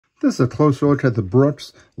This is a closer look at the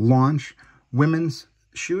Brooks Launch women's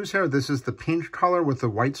shoes here. This is the pink color with the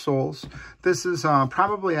white soles. This is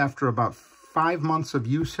probably after about 5 months of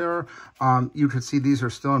use here. You can see these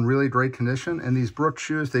are still in really great condition, and these Brooks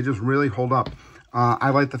shoes, they just really hold up. I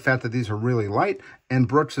like the fact that these are really light, and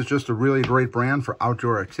Brooks is just a really great brand for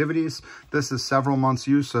outdoor activities. This is several months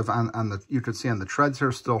use of you can see on the treads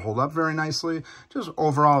here still hold up very nicely. Just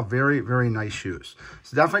overall, very, very nice shoes.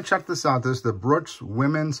 So definitely check this out. This is the Brooks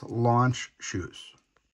Women's Launch Shoes.